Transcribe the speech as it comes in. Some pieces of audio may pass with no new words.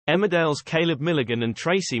Emmerdale's Caleb Milligan and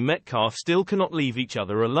Tracy Metcalf still cannot leave each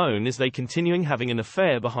other alone as they continuing having an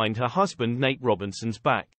affair behind her husband Nate Robinson's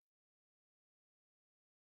back.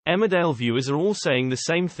 Emmerdale viewers are all saying the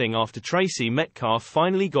same thing after Tracy Metcalf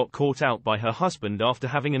finally got caught out by her husband after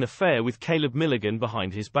having an affair with Caleb Milligan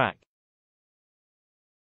behind his back.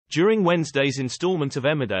 During Wednesday's installment of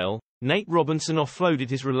Emmerdale, Nate Robinson offloaded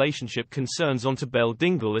his relationship concerns onto Belle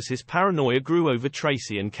Dingle as his paranoia grew over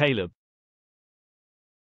Tracy and Caleb.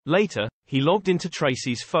 Later, he logged into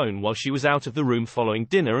Tracy's phone while she was out of the room following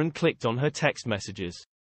dinner and clicked on her text messages.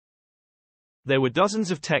 There were dozens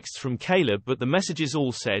of texts from Caleb, but the messages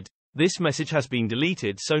all said, "This message has been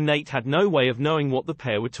deleted," so Nate had no way of knowing what the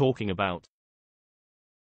pair were talking about.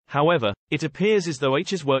 However, it appears as though H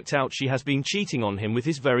has worked out she has been cheating on him with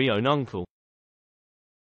his very own uncle.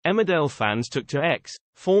 Emmerdale fans took to X,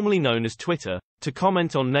 formerly known as Twitter, to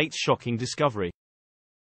comment on Nate's shocking discovery.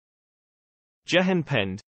 Jehen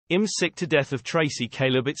penned, "I'm sick to death of Tracy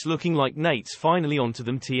Caleb, it's looking like Nate's finally onto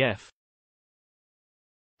them TF."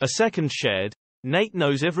 A second shared, "Nate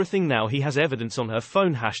knows everything now, he has evidence on her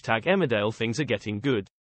phone #Emmerdale things are getting good."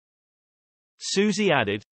 Susie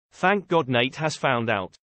added, "Thank God Nate has found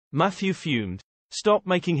out." Matthew fumed, "Stop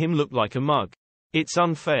making him look like a mug. It's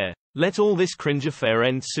unfair. Let all this cringe affair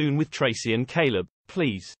end soon with Tracy and Caleb,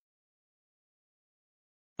 please."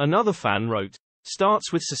 Another fan wrote,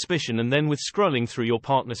 "Starts with suspicion and then with scrolling through your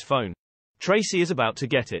partner's phone. Tracy is about to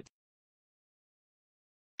get it."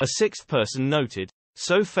 A sixth person noted,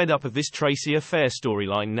 "So fed up of this Tracy affair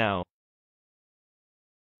storyline now.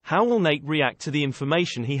 How will Nate react to the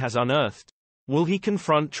information he has unearthed? Will he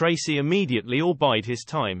confront Tracy immediately or bide his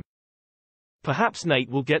time? Perhaps Nate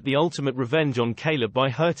will get the ultimate revenge on Caleb by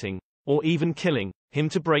hurting, or even killing, him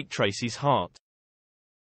to break Tracy's heart.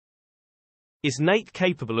 Is Nate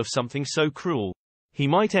capable of something so cruel? He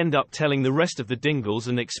might end up telling the rest of the Dingles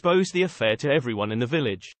and expose the affair to everyone in the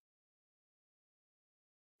village.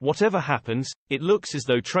 Whatever happens, it looks as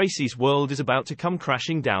though Tracy's world is about to come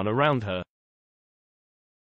crashing down around her.